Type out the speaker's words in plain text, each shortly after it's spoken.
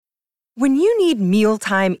When you need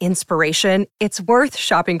mealtime inspiration, it's worth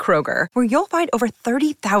shopping Kroger, where you'll find over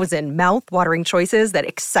 30,000 mouth-watering choices that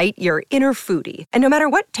excite your inner foodie. And no matter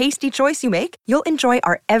what tasty choice you make, you'll enjoy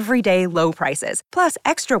our everyday low prices, plus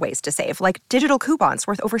extra ways to save, like digital coupons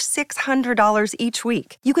worth over $600 each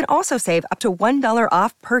week. You can also save up to $1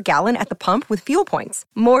 off per gallon at the pump with fuel points.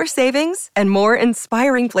 More savings and more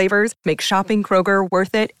inspiring flavors make shopping Kroger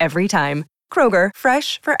worth it every time. Kroger,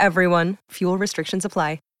 fresh for everyone. Fuel restrictions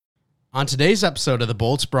apply. On today's episode of the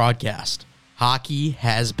Bolts broadcast, hockey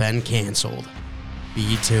has been canceled.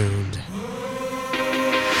 Be tuned.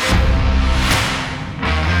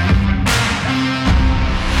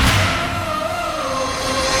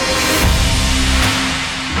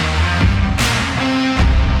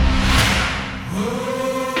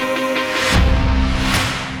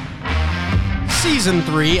 Season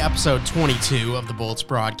 3, episode 22 of the Bolts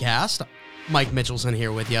broadcast. Mike Mitchelson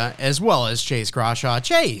here with you, as well as Chase Crawshaw.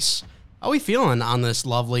 Chase, how are we feeling on this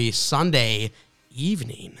lovely Sunday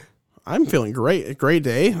evening? I'm feeling great. A great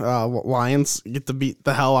day. Lions get to beat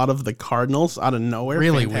the hell out of the Cardinals out of nowhere.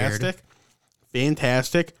 Really Fantastic.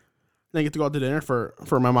 Fantastic. Then I get to go out to dinner for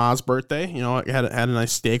my mom's birthday. You know, I had a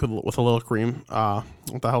nice steak with a little cream.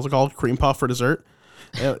 What the hell's it called? Cream puff for dessert.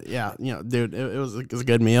 Yeah, you know, dude, it was a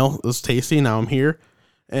good meal. It was tasty. Now I'm here.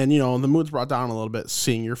 And, you know, the mood's brought down a little bit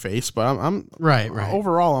seeing your face, but I'm right.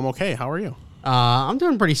 Overall, I'm okay. How are you? I'm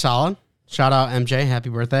doing pretty solid. Shout out MJ, happy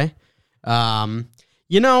birthday.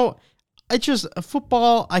 You know,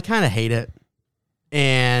 football, I kind of hate it.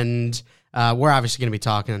 And we're obviously going to be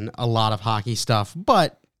talking a lot of hockey stuff,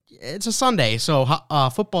 but it's a Sunday, so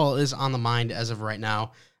football is on the mind as of right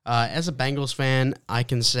now. As a Bengals fan, I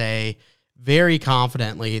can say very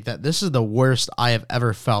confidently that this is the worst I have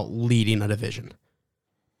ever felt leading a division.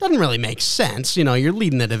 Doesn't really make sense. You know, you're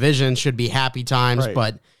leading the division, should be happy times, right.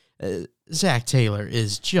 But Zach Taylor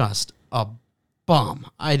is just a bum.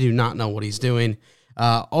 I do not know what he's doing.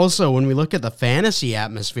 Also, when we look at the fantasy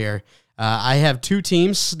atmosphere, I have two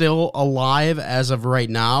teams still alive as of right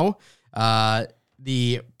now.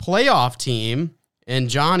 The playoff team in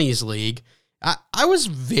Johnny's league, I was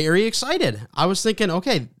very excited. I was thinking,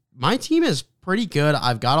 okay, my team is pretty good.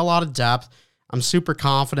 I've got a lot of depth. I'm super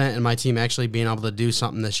confident in my team actually being able to do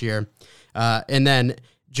something this year. And then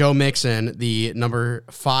Joe Mixon, the number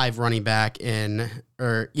 5 running back in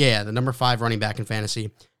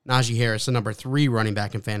fantasy. Najee Harris, the number 3 running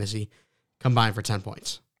back in fantasy, combined for 10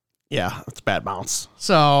 points. Yeah, that's a bad bounce.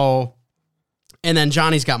 So, and then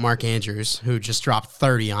Johnny's got Mark Andrews, who just dropped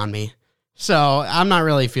 30 on me. So I'm not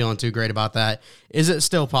really feeling too great about that. Is it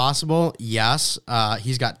still possible? Yes.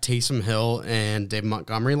 He's got Taysom Hill and David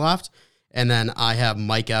Montgomery left. And then I have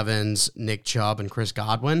Mike Evans, Nick Chubb, and Chris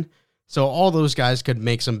Godwin. So all those guys could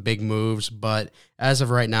make some big moves, but as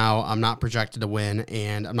of right now, I'm not projected to win,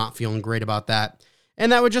 and I'm not feeling great about that.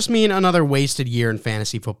 And that would just mean another wasted year in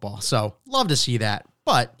fantasy football. So love to see that.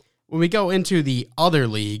 But when we go into the other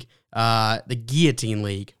league, the Guillotine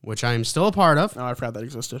League, which I'm still a part of. Oh, I forgot that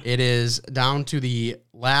existed. It is down to the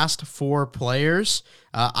last 4 players.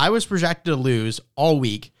 I was projected to lose all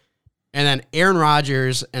week, and then Aaron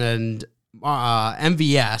Rodgers and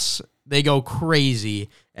MVS, they go crazy,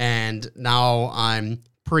 and now I'm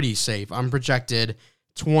pretty safe. I'm projected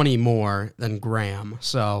 20 more than Graham,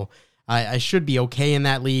 so I should be okay in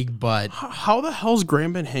that league, but... How the hell's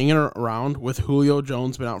Graham been hanging around with Julio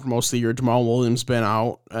Jones been out for most of the year, Jamal Williams been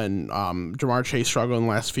out, and Jamar Chase struggling the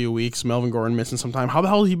last few weeks, Melvin Gordon missing some time? How the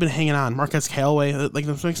hell has he been hanging on? Marquez Callaway, like,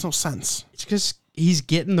 that makes no sense. It's because he's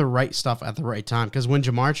getting the right stuff at the right time, because when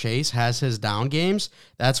Jamar Chase has his down games,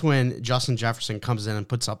 that's when Justin Jefferson comes in and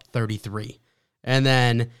puts up 33. And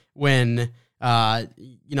then when...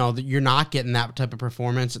 you're not getting that type of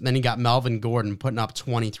performance. And then you got Melvin Gordon putting up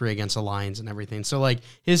 23 against the Lions and everything. So, like,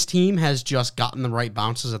 his team has just gotten the right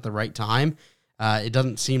bounces at the right time. It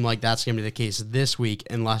doesn't seem like that's going to be the case this week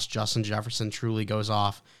unless Justin Jefferson truly goes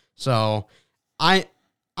off. So, I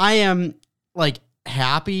am, like,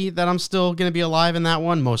 happy that I'm still going to be alive in that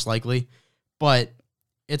one, most likely. But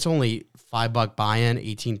it's only $5 buy-in,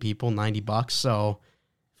 18 people, $90. So,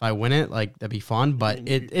 if I win it, like, that'd be fun. But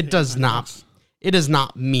it does not... It does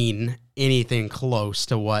not mean anything close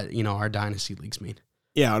to what, our dynasty leagues mean.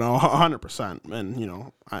 Yeah, no, 100%.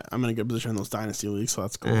 And, I'm in a good position in those dynasty leagues, so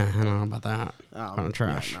that's cool. I don't know about that. Kind of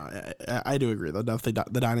trash. Yeah, no, I do agree, though. Definitely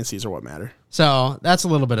the dynasties are what matter. So that's a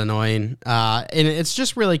little bit annoying. And it's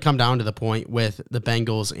just really come down to the point with the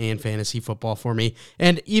Bengals and fantasy football for me.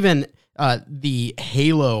 And even the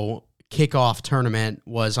Halo kickoff tournament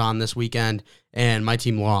was on this weekend, and my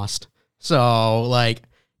team lost. So, like...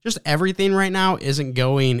 just everything right now isn't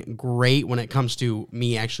going great when it comes to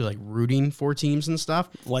me actually like rooting for teams and stuff.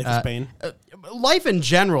 Life is pain. Life in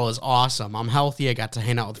general is awesome. I'm healthy. I got to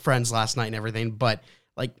hang out with friends last night and everything, but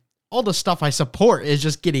like all the stuff I support is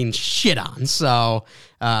just getting shit on. So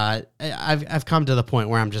I've come to the point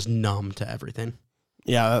where I'm just numb to everything.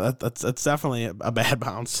 Yeah, that's definitely a bad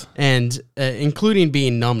bounce. And including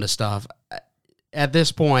being numb to stuff. At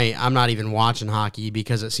this point, I'm not even watching hockey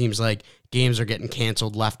because it seems like games are getting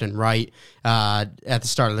canceled left and right. At the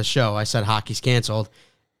start of the show, I said hockey's canceled.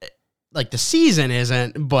 Like the season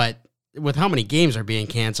isn't, but with how many games are being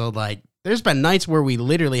canceled, like there's been nights where we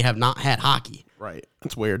literally have not had hockey. Right.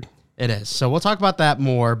 It's weird. It is. So we'll talk about that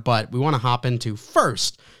more, but we want to hop into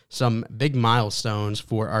first some big milestones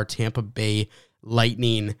for our Tampa Bay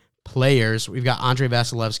Lightning players. We've got Andrei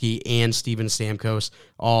Vasilevskiy and Steven Stamkos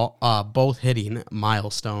all both hitting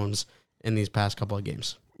milestones in these past couple of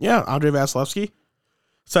games. Yeah, Andrei Vasilevskiy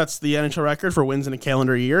sets the NHL record for wins in a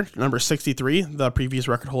calendar year, number 63. The previous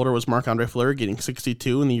record holder was Marc-Andre Fleury, getting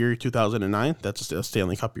 62 in the year 2009. That's a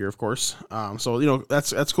Stanley Cup year, of course. So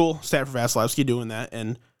that's cool. Stat for Vasilevskiy doing that,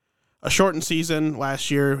 and a shortened season last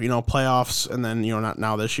year. Playoffs, and then not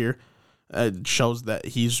now this year. It shows that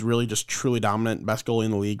he's really just truly dominant, best goalie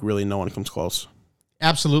in the league. Really, no one comes close.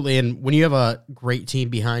 Absolutely, and when you have a great team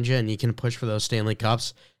behind you and you can push for those Stanley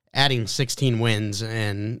Cups, adding 16 wins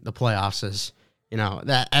in the playoffs is,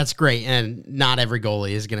 that's great, and not every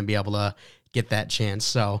goalie is going to be able to get that chance.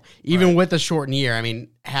 So even with the shortened year, I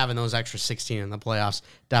mean, having those extra 16 in the playoffs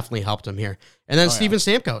definitely helped him here. And then Steven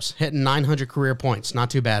Stamkos hitting 900 career points. Not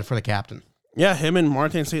too bad for the captain. Yeah, him and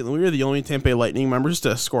Martin St. Louis are the only Tampa Bay Lightning members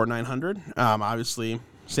to score 900. Obviously,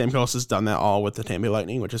 Stamkos has done that all with the Tampa Bay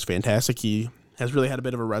Lightning, which is fantastic. He has really had a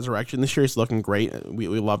bit of a resurrection this year. He's looking great. We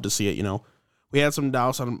love to see it. We had some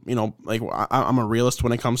doubts on, I'm a realist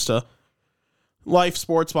when it comes to life,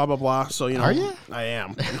 sports, blah, blah, blah. So, Are you? I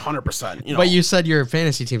am, 100%. But you said your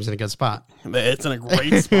fantasy team's in a good spot. It's in a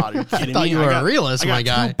great spot. Are you kidding me? I thought you were a realist, my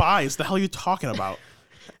guy. 2 buys. The hell are you talking about?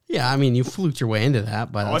 Yeah, I mean, you fluked your way into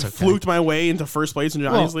that, but that's I okay. fluked my way into first place in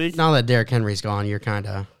Johnny's league. Now that Derrick Henry's gone, you're kind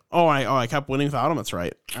of... I kept winning without him. That's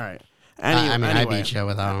right. All right. Anyway, I beat you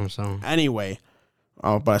without him, so... Anyway.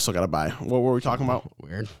 Oh, but I still got to buy. What were we talking about?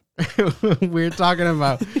 Weird. We're talking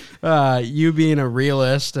about you being a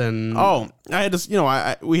realist and... Oh, I had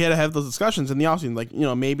to, we had to have those discussions in the offseason. Like,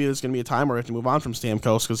 maybe there's going to be a time where we have to move on from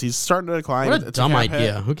Stamkos because he's starting to decline. What a dumb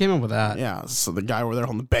idea. Who came up with that? Yeah, so the guy over there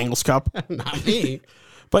holding the Bengals Cup. Not me.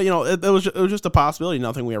 But, it was just a possibility.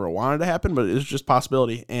 Nothing we ever wanted to happen, but it was just a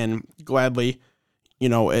possibility. And gladly,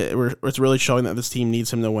 it's really showing that this team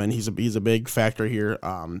needs him to win. He's a big factor here,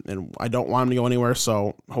 and I don't want him to go anywhere,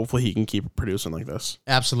 so hopefully he can keep producing like this.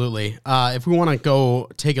 Absolutely. If we want to go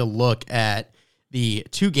take a look at the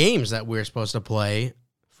 2 games that we're supposed to play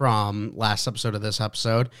from last episode of this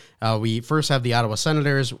episode, we first have the Ottawa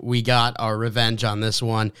Senators. We got our revenge on this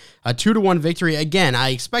one. A 2-1 victory. Again, I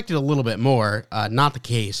expected a little bit more. Not the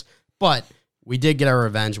case, but we did get our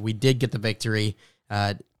revenge. We did get the victory.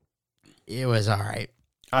 It was all right.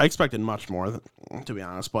 I expected much more, to be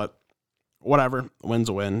honest, but whatever. Win's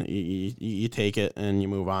a win. You take it and you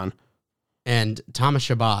move on. And Thomas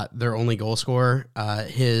Chabot, their only goal scorer,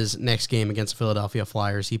 his next game against the Philadelphia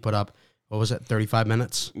Flyers, he put up, 35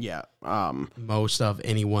 minutes? Yeah. Most of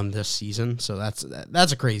anyone this season. So that's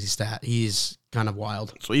a crazy stat. He's kind of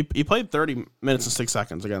wild. So he played 30 minutes and 6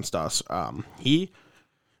 seconds against us. He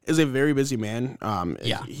is a very busy man.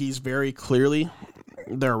 He's very clearly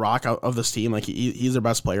their rock of this team. Like he's their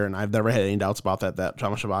best player, and I've never had any doubts about that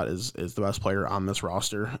Thomas Chabot is the best player on this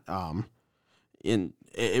roster. And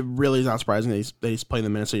it really is not surprising that he's playing the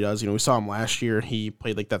minutes that he does. We saw him last year. He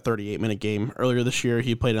played like that 38-minute game. Earlier this year,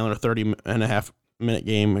 he played another 30.5-minute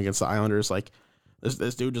game against the Islanders. Like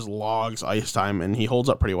this dude just logs ice time, and he holds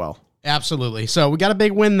up pretty well. Absolutely. So we got a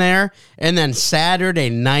big win there. And then Saturday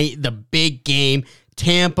night, the big game,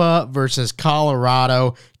 Tampa versus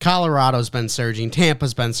Colorado. Colorado's been surging.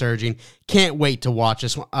 Tampa's been surging. Can't wait to watch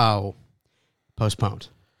this one. Oh, postponed.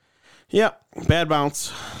 Yeah, bad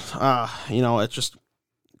bounce. It just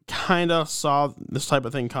kind of saw this type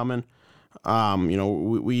of thing coming.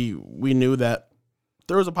 We knew that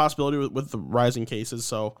there was a possibility with the rising cases,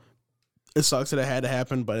 so it sucks that it had to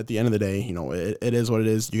happen. But at the end of the day, it is what it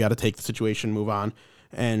is. You got to take the situation, move on,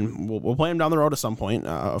 and we'll play them down the road at some point.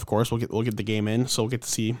 Of course, we'll get the game in, so we'll get to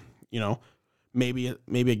see, maybe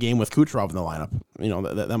a game with Kucherov in the lineup.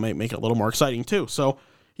 That might make it a little more exciting too. So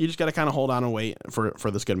you just got to kind of hold on and wait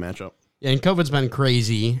for this good matchup. Yeah, and COVID's been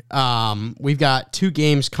crazy. We've got 2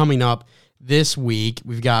 games coming up this week.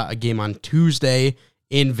 We've got a game on Tuesday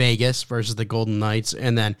in Vegas versus the Golden Knights,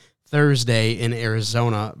 and then Thursday in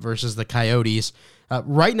Arizona versus the Coyotes.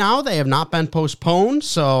 Right now, they have not been postponed,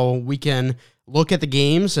 so we can look at the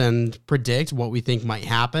games and predict what we think might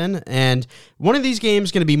happen. And one of these games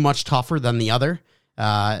is going to be much tougher than the other,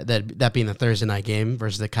 that being the Thursday night game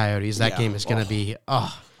versus the Coyotes. That game is going to be,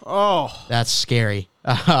 that's scary.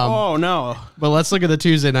 No. But let's look at the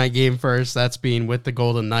Tuesday night game first. That's being with the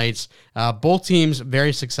Golden Knights. Both teams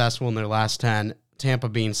very successful in their last 10. Tampa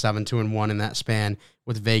being 7-2-1 in that span,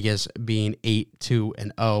 with Vegas being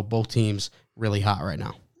 8-2-0. Both teams really hot right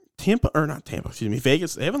now.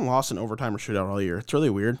 Vegas, they haven't lost an overtime or shootout all year. It's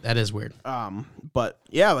really weird. That is weird. But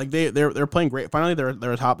yeah, like they're playing great. Finally,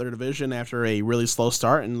 they're atop their division after a really slow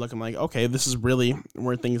start and looking like, okay, this is really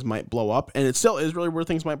where things might blow up. And it still is really where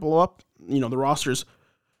things might blow up. You know, the roster's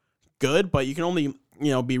good, but you can only,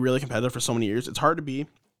 be really competitive for so many years. It's hard to be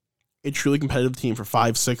a truly competitive team for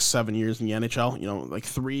 5, 6, 7 years in the NHL. Like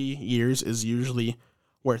 3 years is usually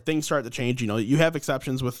where things start to change. You have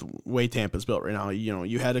exceptions with the way Tampa's built right now.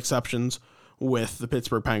 You had exceptions with the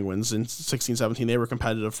Pittsburgh Penguins in 16-17. They were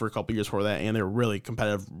competitive for a couple years before that, and they were really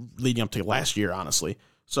competitive leading up to last year, honestly.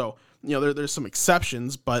 So, there's some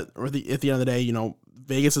exceptions, but at the end of the day,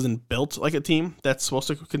 Vegas isn't built like a team that's supposed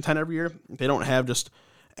to contend every year. They don't have just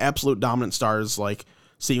absolute dominant stars like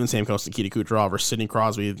Steven Stamkos, Nikita Kucherov, or Sidney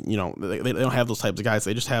Crosby. They don't have those types of guys.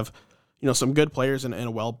 They just have some good players and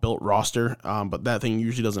a well-built roster, but that thing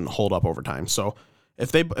usually doesn't hold up over time. So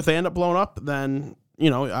if they end up blowing up, then,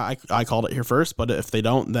 I called it here first, but if they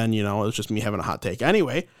don't, then, it's just me having a hot take.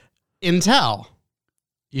 Anyway. Intel.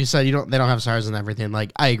 You said they don't have stars and everything.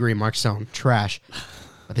 Like, I agree, Mark Stone, trash.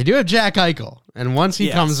 But they do have Jack Eichel, and once he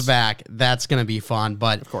comes back, that's going to be fun.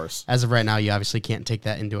 But of course, as of right now, you obviously can't take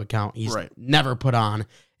that into account. He's never put on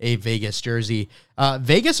a Vegas jersey.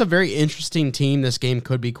 Vegas, a very interesting team. This game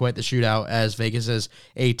could be quite the shootout, as Vegas is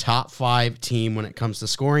a top 5 team when it comes to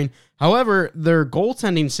scoring. However, their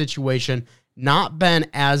goaltending situation not been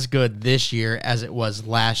as good this year as it was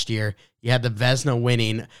last year. You had the Vezina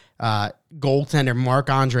winning goaltender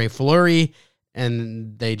Marc-Andre Fleury,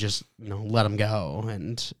 and they just, let him go.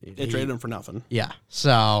 And they traded him for nothing. Yeah.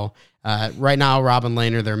 So right now, Robin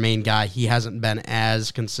Lehner, their main guy, he hasn't been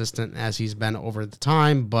as consistent as he's been over the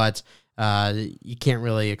time, but you can't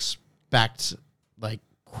really expect like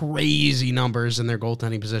crazy numbers in their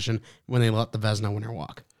goaltending position when they let the Vezina winner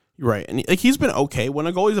walk. Right. And he's been okay. When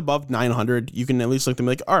a goalie's above 900, you can at least look at them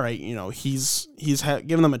like, all right, he's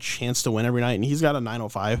given them a chance to win every night, and he's got a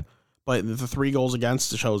 905. But the 3 goals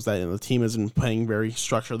against shows that the team isn't playing very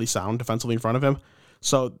structurally sound defensively in front of him.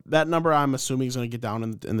 So that number, I'm assuming, is going to get down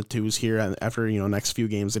in the 2s here after next few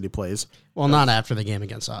games that he plays. Well, not after the game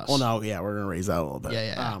against us. Well, no, yeah, we're going to raise that a little bit.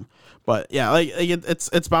 Yeah. But yeah,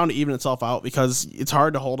 it's bound to even itself out, because it's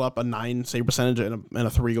hard to hold up a 9 save percentage and a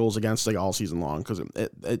 3 goals against all season long, because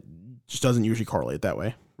it just doesn't usually correlate that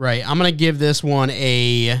way. Right. I'm going to give this one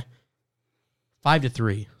a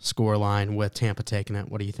 5-3 score line with Tampa taking it.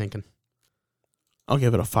 What are you thinking? I'll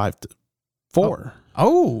give it a 5-4.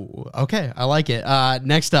 Oh, okay. I like it.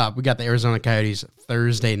 Next up, we got the Arizona Coyotes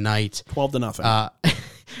Thursday night. 12-0.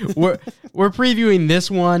 We're previewing this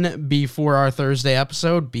one before our Thursday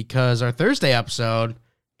episode, because our Thursday episode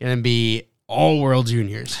going to be all World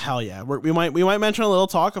Juniors. Hell yeah. We might mention a little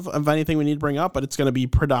talk of anything we need to bring up, but it's going to be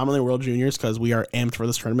predominantly World Juniors, because we are amped for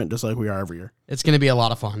this tournament just like we are every year. It's going to be a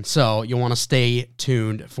lot of fun. So you'll want to stay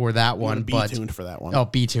tuned for that one. Be tuned for that one. Oh,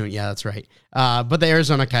 be tuned. Yeah, that's right. But the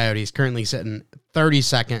Arizona Coyotes currently sitting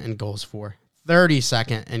 32nd in goals for,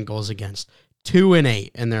 32nd in goals against,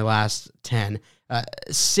 2-8 in their last 10,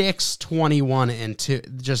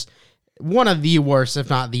 6-21-2. Just one of the worst, if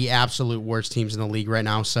not the absolute worst teams in the league right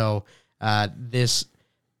now. So this,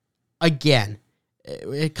 again,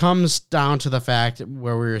 it comes down to the fact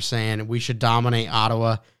where we were saying we should dominate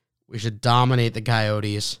Ottawa, we should dominate the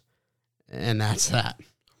Coyotes, and that's that.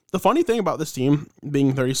 The funny thing about this team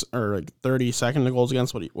being 32nd in goals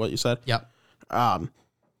against, what you said. Yep.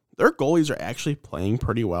 Their goalies are actually playing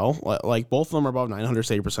pretty well. Like both of them are above 900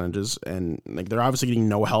 save percentages, and like they're obviously getting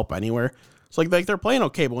no help anywhere. So like they're playing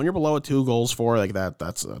okay, but when you're below a 2 goals for, like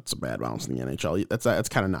that's a bad bounce in the NHL. That's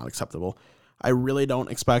kind of not acceptable. I really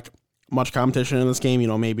don't expect much competition in this game.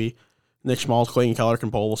 Maybe Nick Schmaltz, Clayton Keller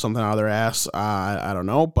can pull something out of their ass. I don't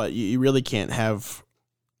know, but you really can't have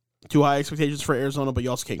too high expectations for Arizona, but you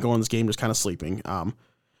also can't go in this game just kind of sleeping.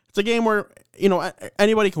 It's a game where,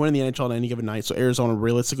 anybody can win in the NHL on any given night, so Arizona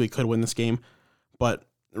realistically could win this game, but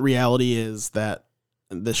the reality is that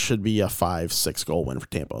this should be a 5-6 goal win for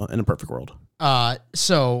Tampa in a perfect world.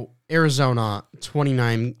 So Arizona,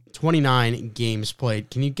 29 games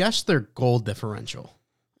played. Can you guess their goal differential?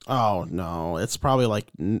 Oh no, it's probably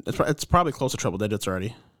close to triple digits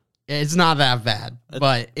already. It's not that bad,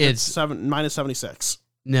 but it's minus 76.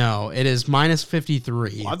 No, it is minus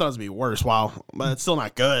 53. Well, I thought it was be worse. Wow, but it's still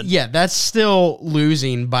not good. Yeah, that's still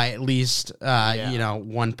losing by at least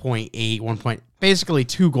 1.8, basically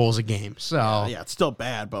 2 goals a game. So yeah, it's still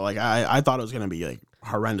bad, but like I thought it was gonna be like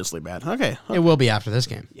horrendously bad. Okay, it will be after this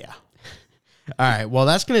game. Yeah. All right, well,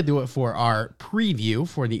 that's going to do it for our preview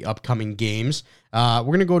for the upcoming games. We're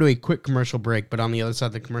going to go to a quick commercial break, but on the other side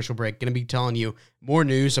of the commercial break, going to be telling you more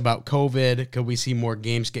news about COVID. Could we see more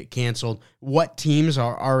games get canceled? What teams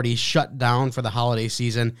are already shut down for the holiday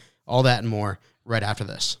season? All that and more right after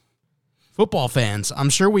this. Football fans,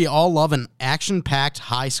 I'm sure we all love an action-packed,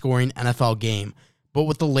 high-scoring NFL game, but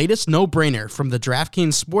with the latest no-brainer from the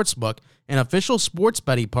DraftKings Sportsbook, an official sports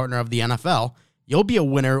betting partner of the NFL, you'll be a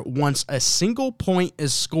winner once a single point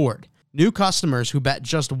is scored. New customers who bet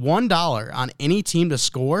just $1 on any team to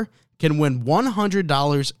score can win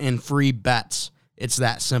 $100 in free bets. It's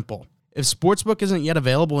that simple. If Sportsbook isn't yet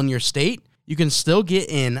available in your state, you can still get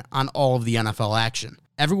in on all of the NFL action.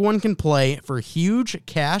 Everyone can play for huge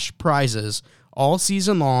cash prizes all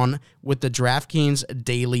season long with the DraftKings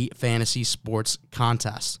Daily Fantasy Sports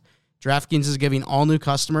Contest. DraftKings is giving all new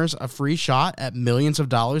customers a free shot at millions of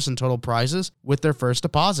dollars in total prizes with their first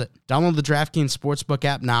deposit. Download the DraftKings Sportsbook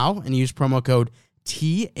app now and use promo code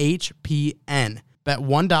THPN. Bet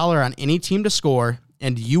 $1 on any team to score,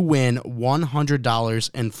 and you win $100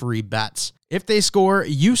 in free bets. If they score,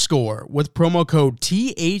 you score with promo code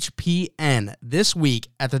THPN this week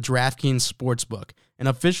at the DraftKings Sportsbook, an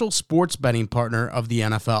official sports betting partner of the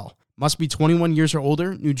NFL. Must be 21 years or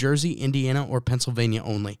older, New Jersey, Indiana, or Pennsylvania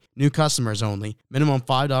only. New customers only. Minimum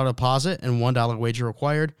 $5 deposit and $1 wager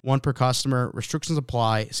required. One per customer. Restrictions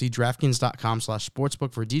apply. See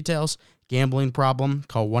DraftKings.com/sportsbook for details. Gambling problem?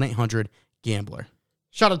 Call 1-800-GAMBLER.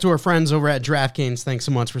 Shout out to our friends over at DraftKings. Thanks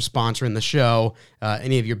so much for sponsoring the show.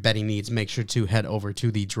 Any of your betting needs, make sure to head over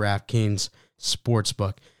to the DraftKings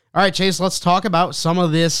Sportsbook. All right, Chase, let's talk about some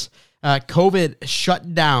of this COVID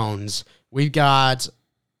shutdowns. We've got,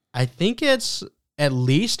 I think it's at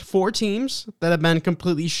least 4 teams that have been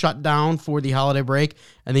completely shut down for the holiday break.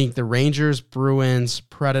 I think the Rangers, Bruins,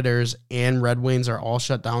 Predators, and Red Wings are all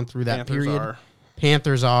shut down through that period.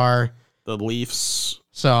 Panthers are. The Leafs.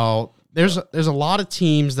 So there's a lot of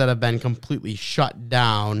teams that have been completely shut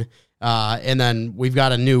down. And then we've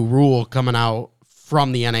got a new rule coming out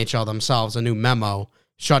from the NHL themselves, a new memo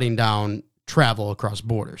shutting down travel across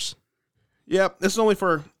borders. Yep, this is only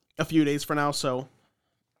for a few days for now, so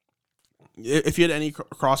if you had any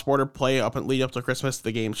cross-border play up and lead up to Christmas,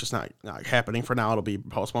 the game's just not happening for now. It'll be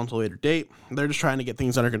postponed to a later date. They're just trying to get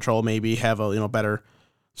things under control, maybe have a better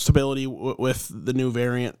stability with the new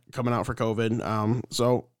variant coming out for COVID.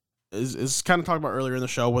 So is kind of talked about earlier in the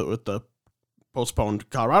show with the postponed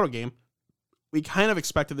Colorado game. We kind of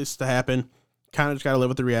expected this to happen. Kind of just got to live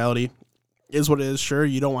with the reality. Is what it is. Sure,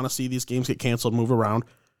 you don't want to see these games get canceled, move around.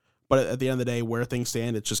 But at the end of the day, where things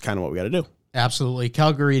stand, it's just kind of what we got to do. Absolutely.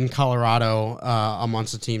 Calgary and Colorado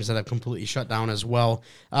amongst the teams that have completely shut down as well.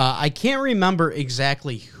 I can't remember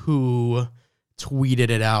exactly who tweeted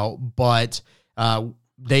it out, but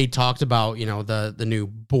they talked about, the new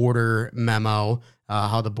border memo,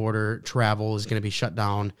 how the border travel is going to be shut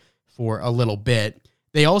down for a little bit.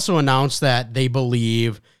 They also announced that they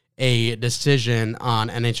believe a decision on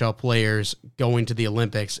NHL players going to the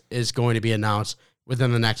Olympics is going to be announced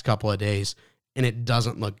within the next couple of days, and it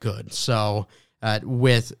doesn't look good. So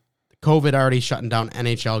with COVID already shutting down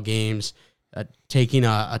NHL games, taking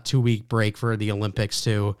a 2-week break for the Olympics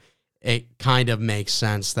too, it kind of makes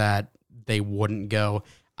sense that they wouldn't go.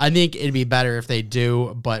 I think it'd be better if they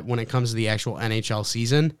do, but when it comes to the actual NHL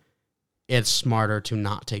season, it's smarter to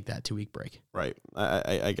not take that 2-week break. Right.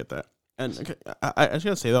 I get that. And okay, I just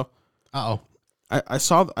gotta say though, I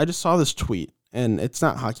just saw this tweet, and it's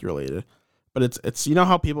not hockey related, but it's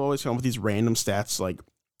how people always come up with these random stats like,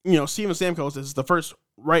 Steven Stamkos is the first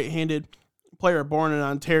right-handed player born in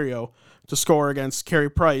Ontario to score against Carey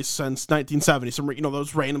Price since 1970. Some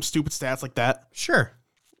those random stupid stats like that. Sure.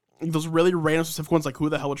 Those really random specific ones, like who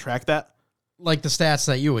the hell would track that? Like the stats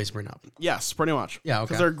that you always bring up. Yes, pretty much. Yeah, okay.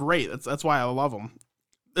 Because they're great. That's why I love them.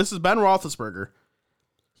 This is Ben Roethlisberger.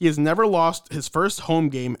 He has never lost his first home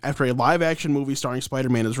game after a live-action movie starring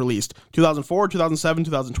Spider-Man is released. 2004, 2007,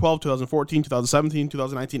 2012, 2014, 2017,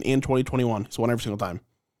 2019, and 2021. He's won every single time.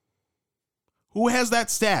 Who has that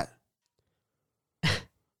stat?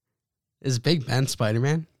 Is Big Ben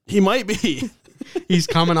Spider-Man? He might be. He's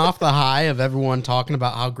coming off the high of everyone talking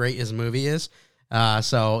about how great his movie is.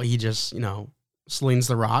 So he just, slings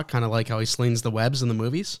the rock, kind of like how he slings the webs in the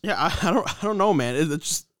movies. Yeah, I don't know, man. It's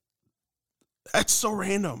just That's so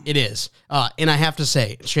random. It is. And I have to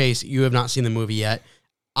say, Chase, you have not seen the movie yet.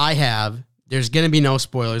 I have. There's going to be no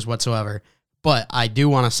spoilers whatsoever. But I do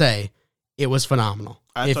want to say it was phenomenal.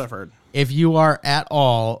 That's what I've heard. If you are at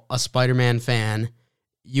all a Spider-Man fan,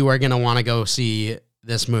 you are going to want to go see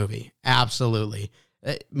this movie. Absolutely.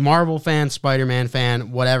 Marvel fan, Spider-Man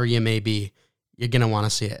fan, whatever you may be, you're going to want to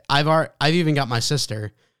see it. I've even got my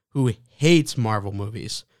sister who hates Marvel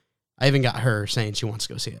movies. I even got her saying she wants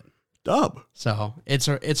to go see it. Dub. So it's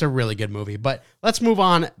a really good movie. But let's move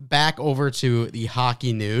on back over to the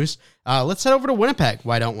hockey news. Let's head over to Winnipeg,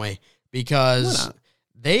 why don't we? Because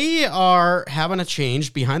they are having a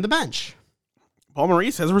change behind the bench. Paul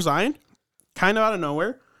Maurice has resigned, kind of out of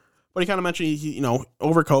nowhere. But he kind of mentioned, he,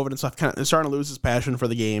 over COVID and stuff, kind of starting to lose his passion for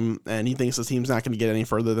the game, and he thinks the team's not going to get any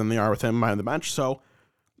further than they are with him behind the bench. So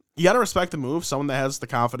you got to respect the move. Someone that has the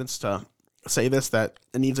confidence to say this, that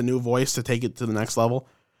it needs a new voice to take it to the next level.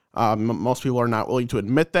 Most people are not willing to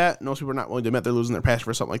admit that. Most people are not willing to admit they're losing their passion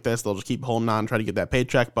for something like this. They'll just keep holding on and try to get that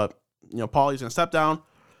paycheck. But, Paulie's going to step down,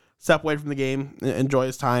 step away from the game, enjoy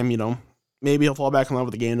his time, Maybe he'll fall back in love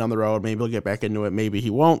with the game down the road. Maybe he'll get back into it. Maybe he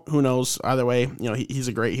won't. Who knows? Either way, he's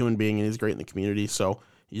a great human being and he's great in the community. So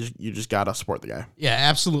you just got to support the guy. Yeah,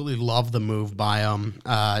 absolutely love the move by him.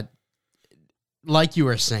 Like you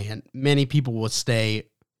were saying, many people will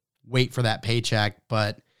wait for that paycheck,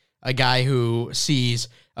 but a guy who sees,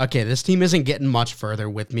 okay, this team isn't getting much further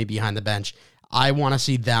with me behind the bench. I want to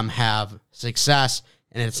see them have success,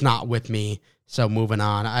 and it's not with me. So moving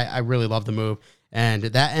on. I really love the move. And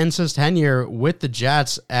that ends his tenure with the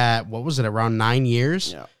Jets at, around 9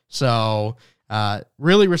 years? Yeah. So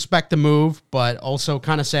really respect the move, but also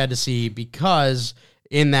kind of sad to see because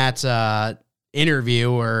in that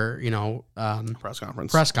interview or,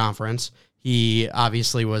 press conference, he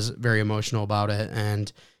obviously was very emotional about it.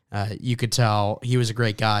 And you could tell he was a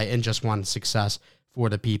great guy and just wanted success for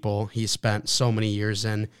the people he spent so many years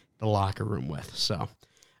in the locker room with. So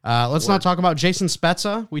let's not talk about Jason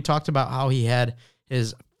Spezza. We talked about how he had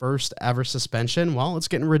his first ever suspension. Well, it's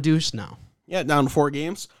getting reduced now. Yeah, down to 4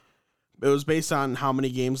 games. It was based on how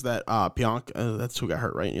many games that Pionk, that's who got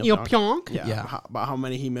hurt, right? Neil Pionk? Yeah. About how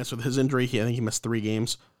many he missed with his injury. I think he missed 3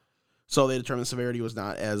 games. So they determined the severity was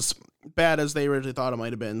not as bad as they originally thought it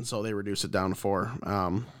might have been, so they reduced it down to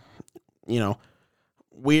 4.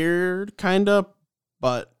 Weird, kind of,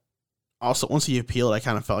 but also once he appealed, I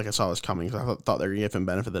kind of felt like I saw this coming because I thought they were going to give him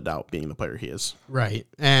benefit of the doubt being the player he is. Right.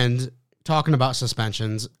 And talking about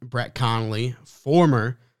suspensions, Brett Connolly,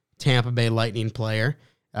 former Tampa Bay Lightning player,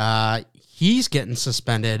 he's getting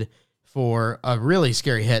suspended for a really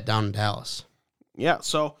scary hit down in Dallas. Yeah,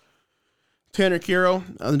 so Tanner Kero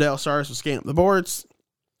of the Dallas Stars was skating up the boards,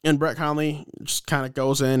 and Brett Connolly just kind of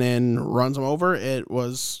goes in and runs him over. It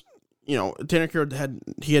was, Tanner Kero had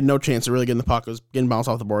no chance of really getting the puck. It was getting bounced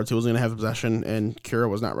off the boards. He was going to have possession, and Kero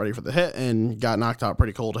was not ready for the hit and got knocked out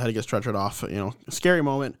pretty cold. Had to get stretchered off. Scary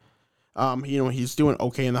moment. He's doing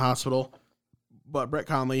okay in the hospital, but Brett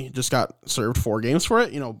Connolly just got served 4 games for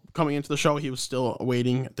it. Coming into the show, he was still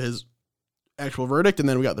awaiting his actual verdict, and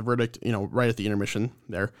then we got the verdict, right at the intermission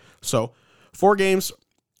there. So 4 games,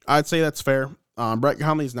 I'd say that's fair. Brett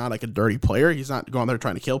Connolly's not like a dirty player. He's not going there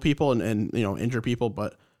trying to kill people and injure people,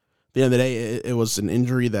 but at the end of the day, it was an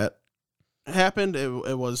injury that happened.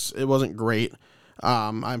 It wasn't great.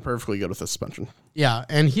 I'm perfectly good with the suspension. Yeah,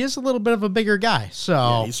 and he is a little bit of a bigger guy, so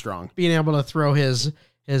yeah, he's strong. Being able to throw his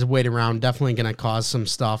weight around definitely going to cause some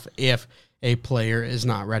stuff if a player is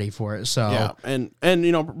not ready for it. So yeah, and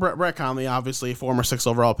Brett Connolly, obviously former 6th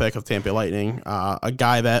overall pick of Tampa Bay Lightning, a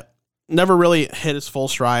guy that never really hit his full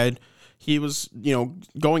stride. He was,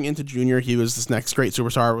 going into junior, he was this next great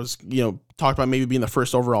superstar. Was talked about maybe being the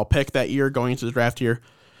 1st overall pick that year, going into the draft year.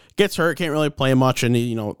 Gets hurt, can't really play much, and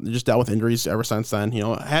he, just dealt with injuries ever since then.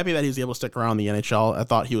 Happy that he was able to stick around in the NHL. I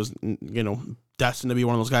thought he was, destined to be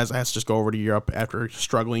one of those guys that has to just go over to Europe after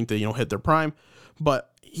struggling to, hit their prime.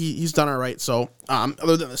 But he's done all right. So,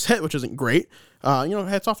 other than this hit, which isn't great,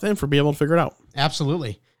 hats off to him for being able to figure it out.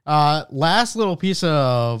 Absolutely. Last little piece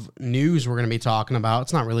of news we're going to be talking about.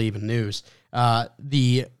 It's not really even news.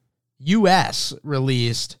 The U.S.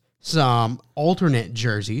 released some alternate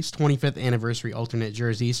jerseys, 25th anniversary alternate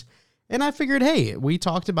jerseys. And I figured, hey, we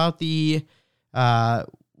talked about the,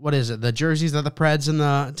 the jerseys that the Preds and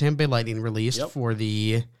the Tampa Bay Lightning released for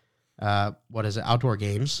the, outdoor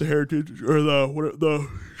games. The Heritage, or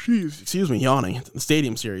yawning, the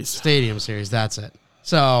Stadium Series. Stadium Series, that's it.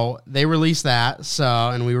 So they released that,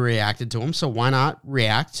 and we reacted to them. So why not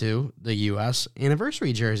react to the U.S.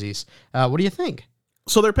 anniversary jerseys? What do you think?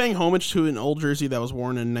 So they're paying homage to an old jersey that was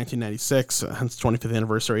worn in 1996, hence 25th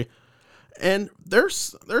anniversary. And they're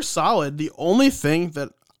solid. The only thing that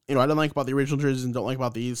I don't like about the original jerseys and don't like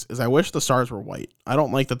about these is I wish the stars were white. I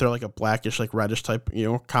don't like that they're like a blackish, like reddish type,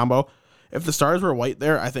 combo. If the stars were white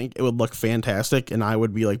there, I think it would look fantastic, and I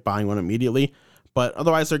would be like buying one immediately. But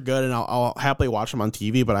otherwise, they're good, and I'll happily watch them on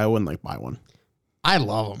TV. But I wouldn't like buy one. I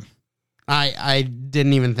love them. I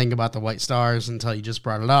didn't even think about the white stars until you just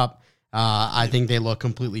brought it up. I think they look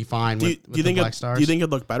completely fine with the black stars. Do you think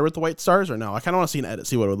it'd look better with the white stars or no? I kind of want to see an edit,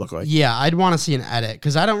 see what it would look like. Yeah, I'd want to see an edit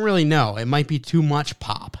because I don't really know. It might be too much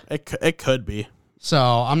pop. It could be. So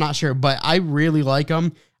I'm not sure, but I really like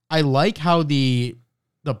them. I like how the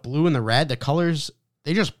blue and the red, the colors,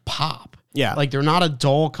 they just pop. Yeah. Like they're not a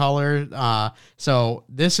dull color. So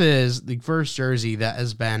this is the first jersey that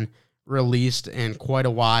has been released in quite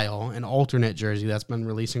a while, an alternate jersey that's been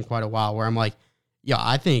released in quite a while where I'm like, yeah,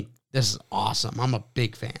 I think this is awesome. I'm a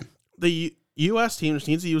big fan. The U.S. team just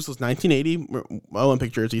needs to use those 1980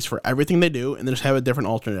 Olympic jerseys for everything they do, and then just have a different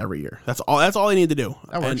alternate every year. That's all they need to do.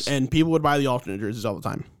 That works. And people would buy the alternate jerseys all the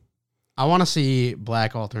time. I want to see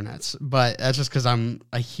black alternates, but that's just because I'm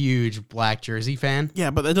a huge black jersey fan.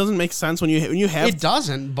 Yeah, but that doesn't make sense when you have. It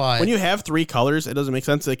doesn't, but when you have three colors, it doesn't make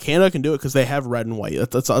sense. Canada can do it because they have red and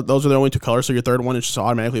white. Those are the only two colors. So your third one is just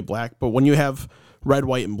automatically black. But when you have red,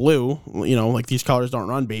 white, and blue, like these colors don't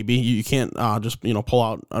run, baby. You can't just pull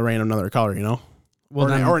out a random another color,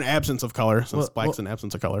 or an absence of color, since black's an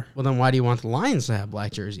absence of color. Well, then why do you want the Lions to have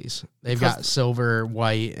black jerseys? They've got silver,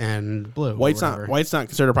 white, and blue. White's not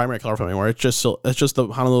considered a primary color for them anymore. It's just the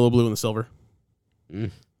Honolulu blue and the silver.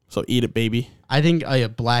 So eat it, baby. I think a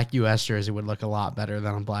black U.S. jersey would look a lot better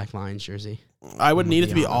than a black Lions jersey. I would need it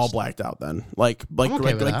to be all blacked out then, like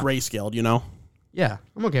grayscaled, Yeah,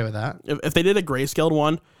 I'm okay with that. If they did a grayscaled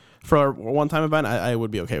one for a one-time event, I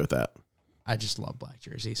would be okay with that. I just love black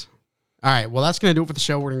jerseys. All right, well, that's going to do it for the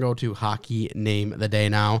show. We're going to go to Hockey Name of the Day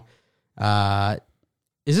now.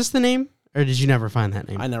 Is this the name, or did you never find that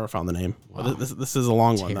name? I never found the name. Wow. Well, this is a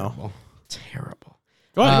long one, though. Terrible.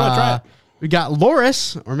 Go ahead, try it. We got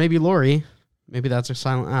Loris, or maybe Lori. Maybe that's a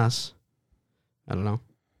silent S. I don't know.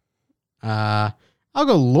 I'll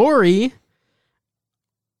go Lori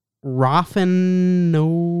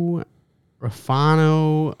Rafano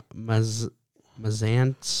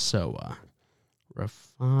Mazantsoa.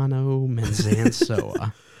 Rafano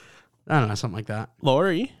Mazantsoa. I don't know, something like that.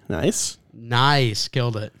 Lori, nice. Nice,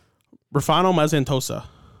 killed it. Rafano Mazantosa.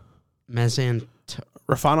 Rafano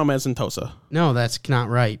Mazantosa. No, that's not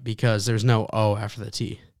right because there's no O after the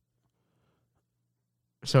T.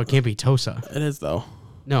 So it can't be Tosa. It is though.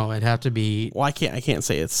 No, it'd have to be. Well, I can't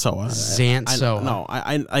say it's Soa. Zantsoa. No,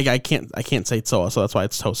 I can't say Soa, so that's why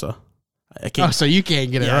it's Tosa. I can't. Oh, so you can't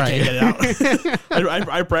get it right. I can't get it out.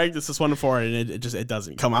 I practiced this one before, and it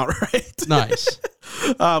doesn't come out right. Nice.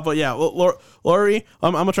 But yeah, Lori,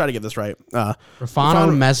 I'm gonna try to get this right.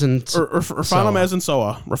 Rafano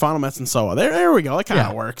Mazansoa. There we go. That kind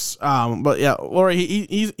of works. But yeah, Lori,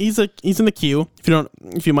 he's in the queue.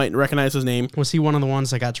 If you might recognize his name. Was he one of the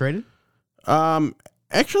ones that got traded?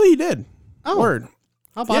 Actually, he did. Oh, word.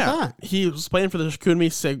 How about that? He was playing for the Chicoutimi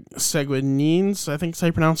Seguinines. I think that's how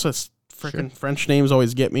you pronounce it. Freaking French names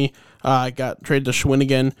always get me. Got traded to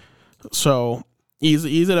Shawinigan. So he's a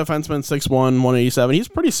defenseman, 6'1", 187. He's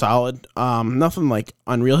pretty solid. Nothing like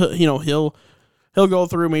unreal. He'll go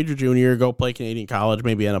through major junior, go play Canadian college,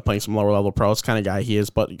 maybe end up playing some lower level pros. Kind of guy he is,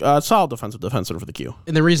 but solid defenseman for the queue.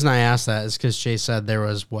 And the reason I asked that is because Chase said there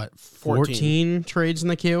was 14 trades in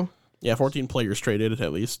the queue. Yeah, 14 players traded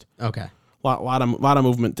at least. Okay, lot of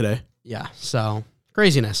movement today. Yeah, so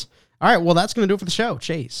craziness. All right, well that's gonna do it for the show.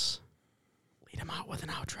 Chase, lead him out with an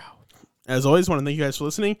outro. As always, want to thank you guys for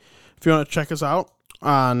listening. If you want to check us out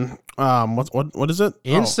on what is it?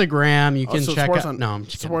 Instagram. You can check out. No, I'm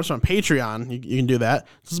just support us on Patreon. You can do that.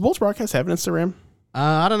 Does Bolts Broadcast have an Instagram?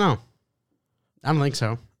 I don't know. I don't think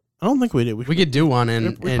so. I don't think we do. We could do one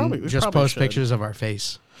and just post pictures of our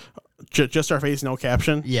face. Just our face, no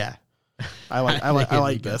caption. Yeah, I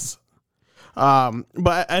like this.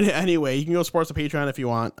 But anyway, you can go support us on Patreon if you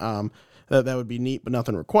want. That would be neat, but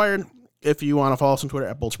nothing required. If you want to follow us on Twitter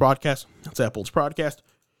at Bolts Broadcast, that's at Bolts Broadcast.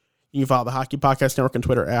 You can follow the Hockey Podcast Network on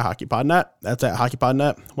Twitter at HockeyPodNet. That's at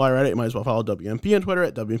HockeyPodNet. While you're at it, you might as well follow WMP on Twitter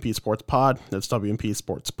at WMP Sports Pod. That's WMP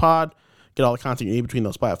Sports Pod. Get all the content you need between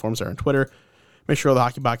those platforms there on Twitter. Make sure to go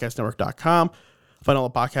to hockeypodcastnetwork.com. Find all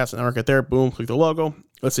the podcast network right there. Boom, click the logo.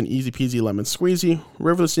 Listen, easy peasy, lemon squeezy.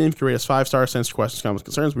 Wherever listening, if you rate us 5 stars, send us your questions, comments,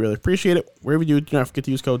 concerns. We really appreciate it. Wherever you do not forget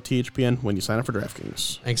to use code THPN when you sign up for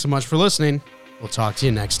DraftKings. Thanks so much for listening. We'll talk to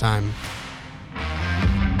you next time.